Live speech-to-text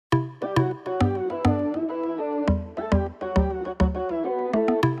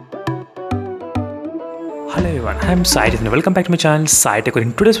everyone, I'm Saichaitanya. Welcome back to my channel Saichaitanya.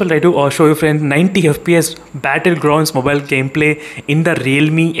 In today's video, I do show you friends 90 FPS battlegrounds mobile gameplay in the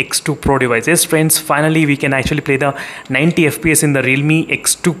Realme X2 Pro device. Yes friends, finally we can actually play the 90 FPS in the Realme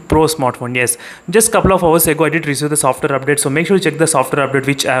X2 Pro smartphone. Yes, just a couple of hours ago I did receive the software update, so make sure to check the software update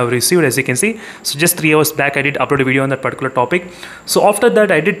which I have received. As you can see, so just 3 hours back I did upload a video on that particular topic. So after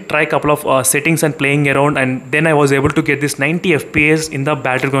that I did try a couple of settings and playing around, and then I was able to get this 90 FPS in the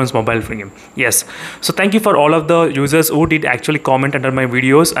battlegrounds mobile game. Yes, so thank you for all of the users who did actually comment under my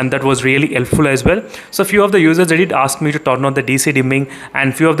videos, and that was really helpful as well. So few of the users they did ask me to turn on the DC dimming,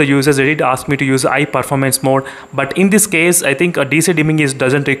 and few of the users they did ask me to use high performance mode, but in this case I think a DC dimming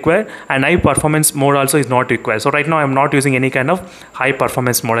doesn't require, and high performance mode also is not required. So right now I'm not using any kind of high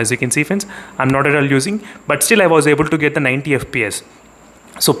performance mode. As you can see friends, I'm not at all using, but still I was able to get the 90 FPS.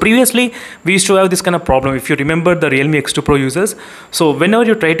 So previously we used to have this kind of problem, if you remember the Realme X2 Pro users. So whenever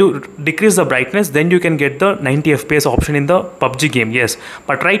you try to decrease the brightness, then you can get the 90 FPS option in the PUBG game. Yes,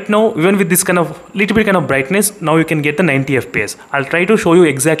 but right now even with this kind of little bit kind of brightness, now you can get the 90 FPS. I'll try to show you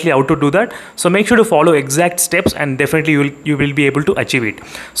exactly how to do that. So make sure to follow exact steps, and definitely you will be able to achieve it.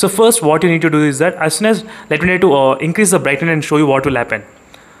 So first what you need to do is that as soon as let me try to increase the brightness and show you what will happen.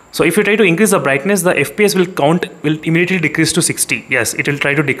 So if you try to increase the brightness, the FPS will immediately decrease to 60. Yes, it will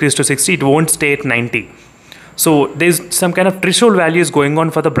try to decrease to 60. It won't stay at 90. So there's some kind of threshold value is going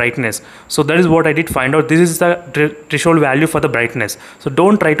on for the brightness. So that is what I did find out. This is the threshold value for the brightness. So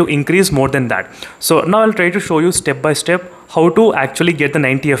don't try to increase more than that. So now I'll try to show you step by step how to actually get the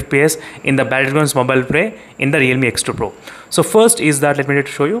 90 FPS in the battlegrounds mobile play in the Realme X2 Pro. So first is that let me try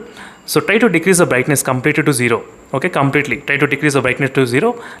to show you. So try to decrease the brightness completely to 0. Okay, completely try to decrease the brightness to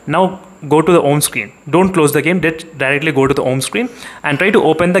 0. Now go to the home screen. Don't close the game, directly go to the home screen and try to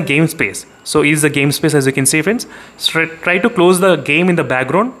open the game space. So is the game space, as you can see friends. So try to close the game in the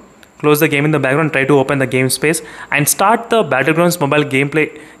background. Close the game in the background, try to open the game space and start the battlegrounds mobile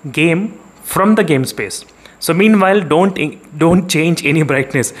game from the game space. So meanwhile, don't change any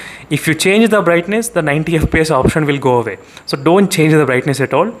brightness. If you change the brightness, the 90 FPS option will go away. So don't change the brightness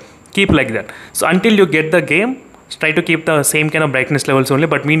at all. Keep like that. So until you get the game, try to keep the same kind of brightness levels only.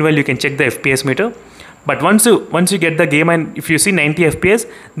 But meanwhile, you can check the FPS meter. But once you get the game and if you see 90 FPS,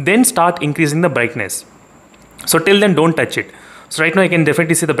 then start increasing the brightness. So till then, don't touch it. So right now, I can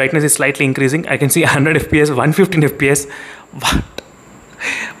definitely see the brightness is slightly increasing. I can see 100 FPS, 115 FPS. What?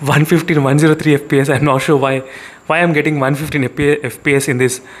 115, 103 FPS. I'm not sure why I'm getting 115 FPS in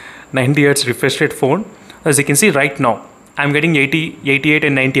this 90 Hz refresh rate phone. As you can see right now, I'm getting 80, 88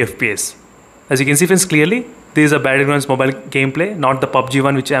 and 90 FPS. As you can see friends clearly, this is a battlegrounds mobile gameplay, not the PUBG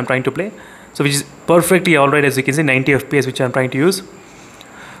one which I'm trying to play. So which is perfectly alright, as you can see 90 FPS which I'm trying to use.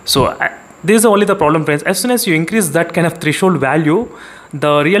 So this is only the problem friends. As soon as you increase that kind of threshold value,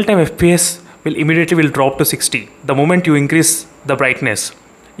 the real-time FPS will immediately drop to 60 the moment you increase the brightness.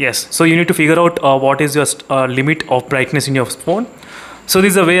 Yes, so you need to figure out what is your limit of brightness in your phone. So this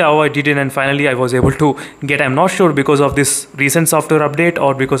is the way how I did it, and finally I was able to get, I'm not sure because of this recent software update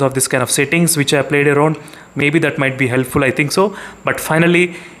or because of this kind of settings which I played around, maybe that might be helpful, I think so. But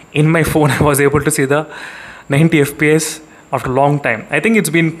finally in my phone I was able to see the 90 FPS after a long time. I think it's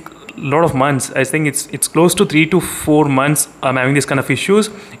been a lot of months. I think it's close to 3 to 4 months I'm having this kind of issues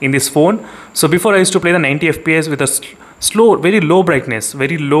in this phone. So before I used to play the 90 FPS with a slow, very low brightness,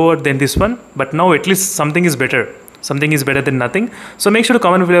 very lower than this one, but now at least something is better. Something is better than nothing. So make sure to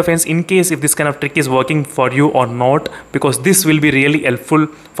comment with your friends in case if this kind of trick is working for you or not, because this will be really helpful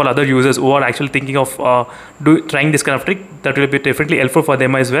for other users who are actually thinking of trying this kind of trick. That will be definitely helpful for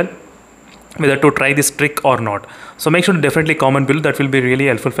them as well, whether to try this trick or not. So make sure to definitely comment below. That will be really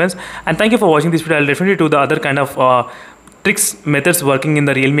helpful friends. And thank you for watching this video. I'll definitely do the other kind of tricks methods working in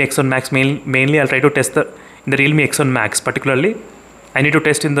the Realme X1 Max. Mainly I'll try to test in the Realme X1 Max particularly. I need to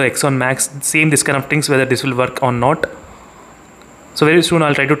test in the X1 Max same this kind of things whether this will work or not. So very soon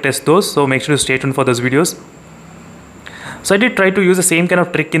I'll try to test those. So make sure to stay tuned for those videos. So I did try to use the same kind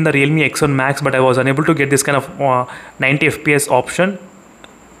of trick in the Realme X1 Max, but I was unable to get this kind of 90 FPS option.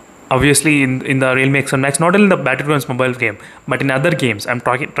 Obviously in the Realme X1 Max, not only in the battlegrounds mobile game, but in other games. I'm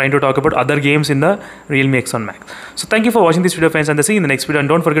trying to talk about other games in the Realme X1 Max. So thank you for watching this video friends, and see you in the next video. And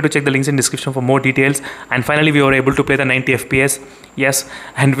don't forget to check the links in the description for more details. And finally we were able to play the 90 FPS. Yes,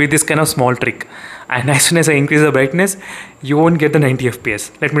 and with this kind of small trick. And as soon as I increase the brightness, you won't get the 90 FPS.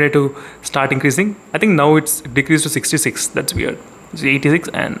 Let me try to start increasing. I think now it's decreased to 66. That's weird. It's 86,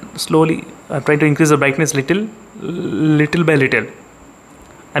 and slowly I'm trying to increase the brightness little by little.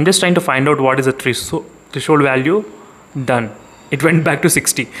 I'm just trying to find out what is the threshold value. Done. It went back to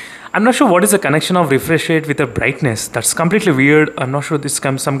 60. I'm not sure what is the connection of refresh rate with the brightness. That's completely weird. I'm not sure this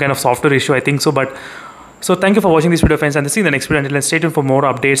comes some kind of software issue, I think so, but So thank you for watching this video, friends, and see you in the next video. Until then, stay tuned for more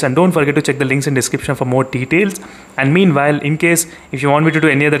updates, and don't forget to check the links in description for more details. And meanwhile, in case if you want me to do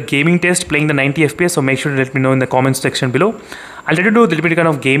any other gaming test playing the 90 FPS, so make sure to let me know in the comments section below. I'll try to do a little bit kind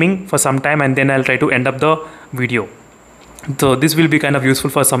of gaming for some time, and then I'll try to end up the video. So this will be kind of useful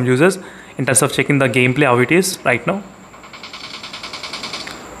for some users in terms of checking the gameplay how it is right now.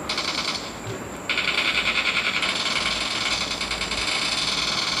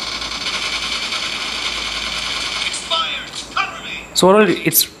 So overall,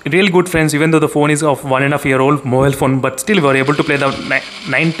 it's really good, friends. Even though the phone is of 1.5-year-old mobile phone, but still we are able to play the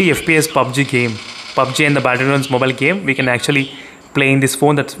 90 FPS PUBG game, PUBG and the Battlegrounds mobile game. We can actually play in this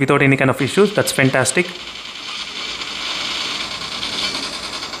phone that's without any kind of issues. That's fantastic.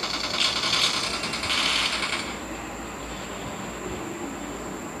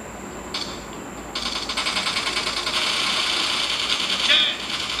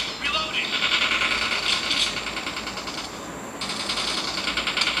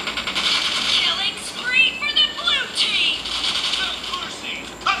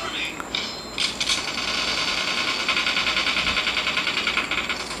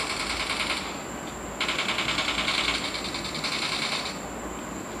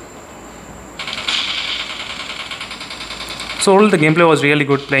 So overall, the gameplay was really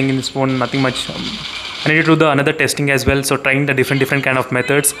good playing in this phone. Nothing much. I need to do the another testing as well. So trying the different kind of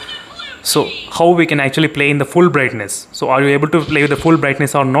methods. So how we can actually play in the full brightness. So are you able to play with the full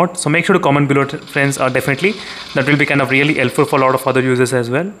brightness or not? So make sure to comment below, friends. Definitely that will be kind of really helpful for a lot of other users as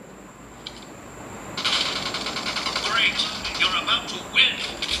well. Great, you're about to win.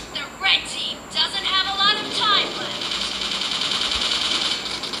 The red team doesn't have a lot of time left.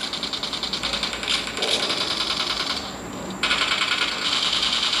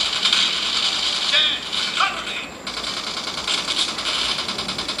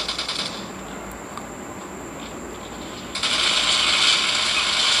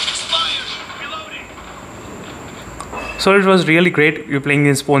 So it was really great. You're playing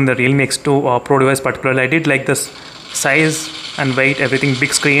this phone, the Realme X2 Pro device particularly. I did like this size and weight, everything,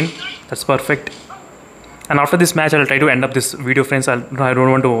 big screen. That's perfect. And after this match, I'll try to end up this video, friends. I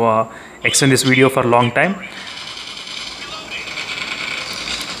don't want to extend this video for a long time.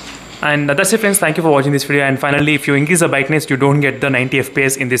 And that's it, friends. Thank you for watching this video. And finally, if you increase the brightness, you don't get the 90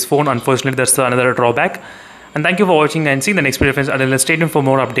 FPS in this phone. Unfortunately, that's another drawback. And thank you for watching, and see you in the next video, friends. Until then, stay tuned for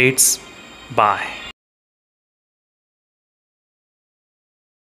more updates. Bye.